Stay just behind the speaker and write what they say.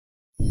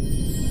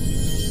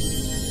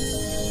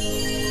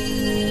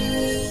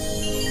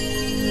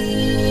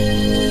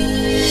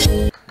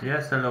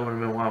hello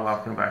everyone,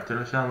 welcome back to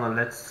the channel.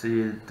 Let's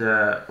see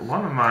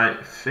one of my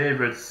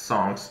favorite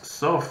songs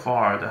so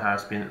far that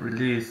has been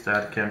released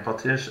that can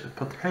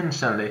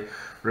potentially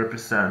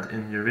represent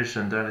in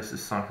Eurovision. That is a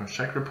song from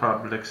Czech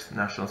Republic's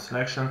national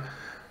selection,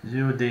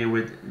 GIUDI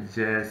with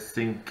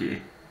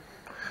Jezinky.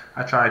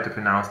 I tried to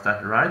pronounce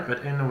that right,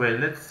 but anyway,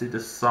 let's see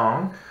the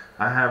song.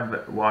 I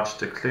have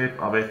watched a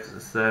clip of it,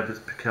 so it's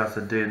because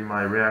I did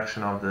my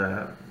reaction of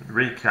the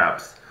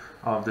recaps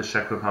of the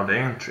Czech Republic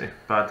entry,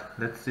 but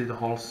let's see the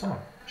whole song,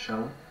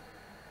 shall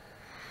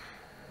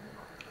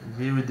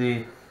we?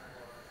 GIUDI.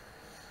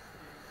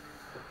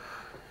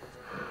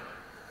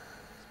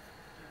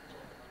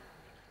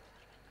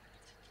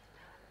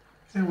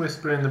 A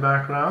whisper in the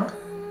background.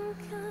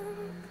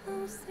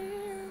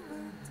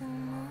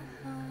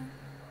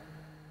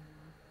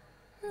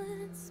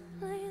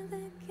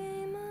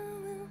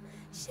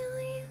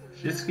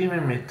 She's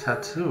giving me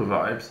tattoo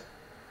vibes.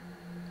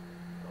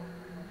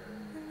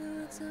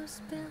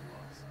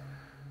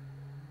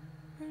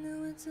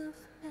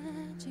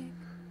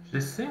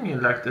 She's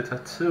singing like the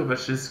tattoo, but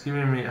she's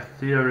giving me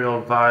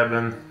ethereal vibe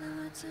and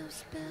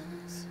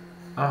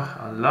oh,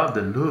 I love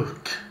the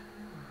look.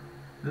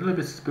 A little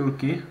bit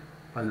spooky,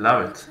 I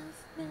love it.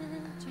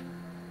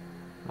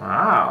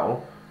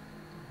 Wow.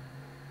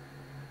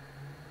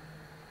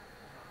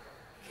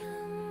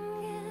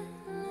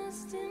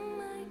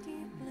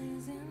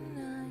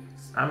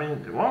 I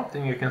mean, one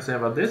thing you can say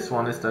about this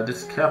one is that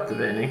it's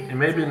captivating. It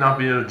may not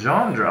be a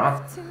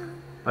genre,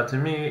 but to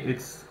me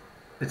it's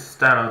a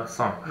standout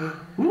song.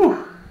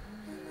 Ooh!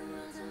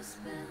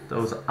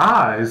 Those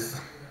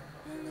eyes!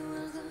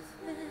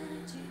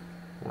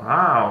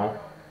 Wow!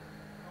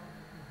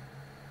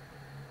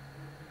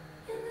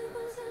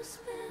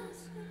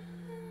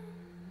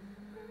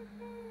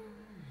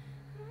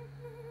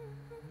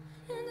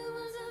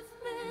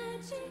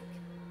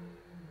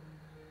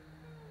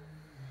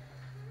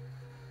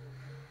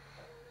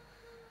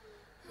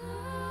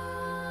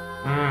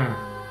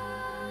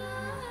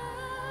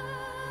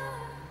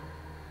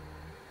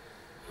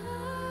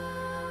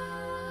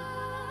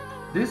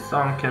 This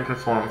song can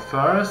perform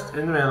first,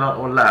 in the middle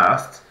or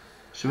last.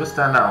 She will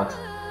stand out.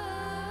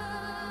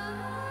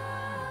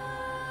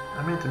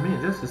 I mean, to me,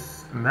 this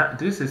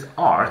is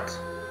art.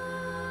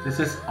 This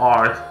is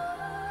art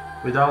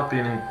without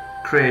being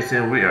crazy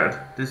and weird.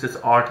 This is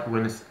art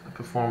when it's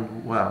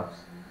performed well.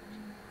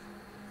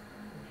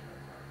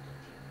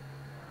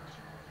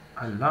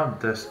 I love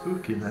the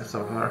spookiness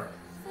of her.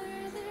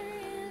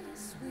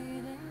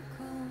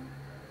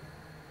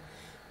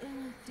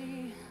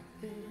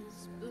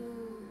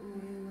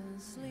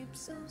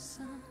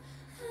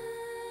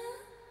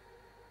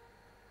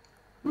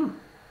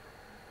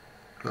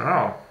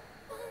 Girl.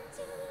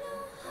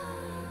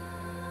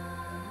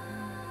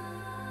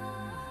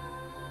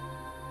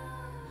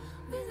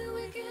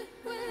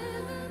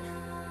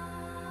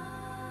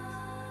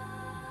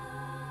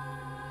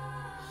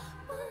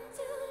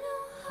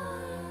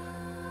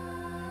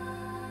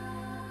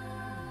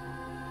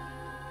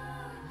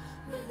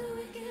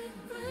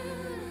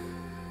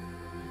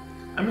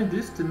 I mean,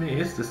 this to me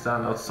is the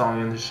standout song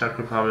in the Czech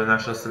Republic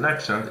national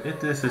selection.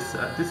 This is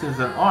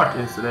an art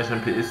installation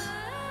piece.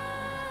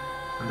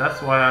 And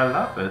that's why I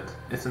love it.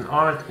 It's an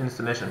art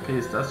installation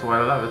piece, that's why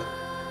I love it.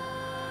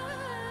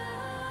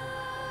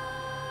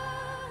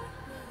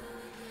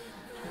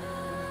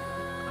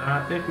 And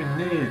I think we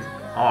need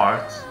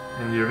art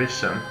in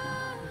Eurovision.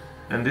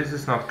 And this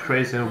is not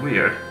crazy and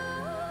weird.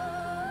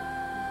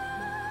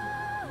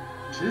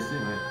 She's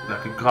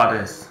like a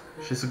goddess.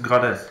 She's a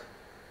goddess.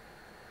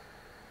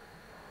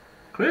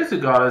 Crazy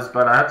goddess,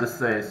 but I have to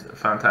say it's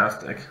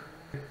fantastic.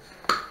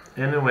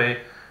 Anyway,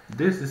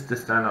 this is the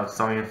standout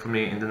song for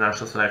me in the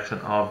national selection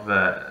of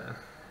the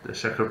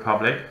Czech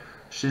Republic.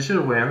 She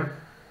should win,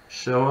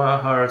 show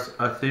her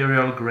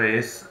ethereal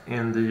grace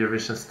in the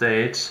Eurovision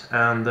stage,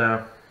 and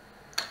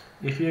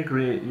if you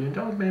agree, you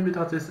don't maybe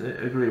not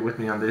agree with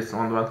me on this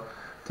one, but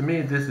to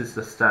me this is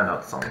the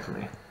standout song for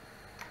me.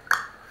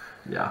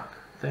 Yeah,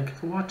 thank you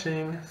for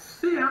watching,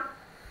 see ya!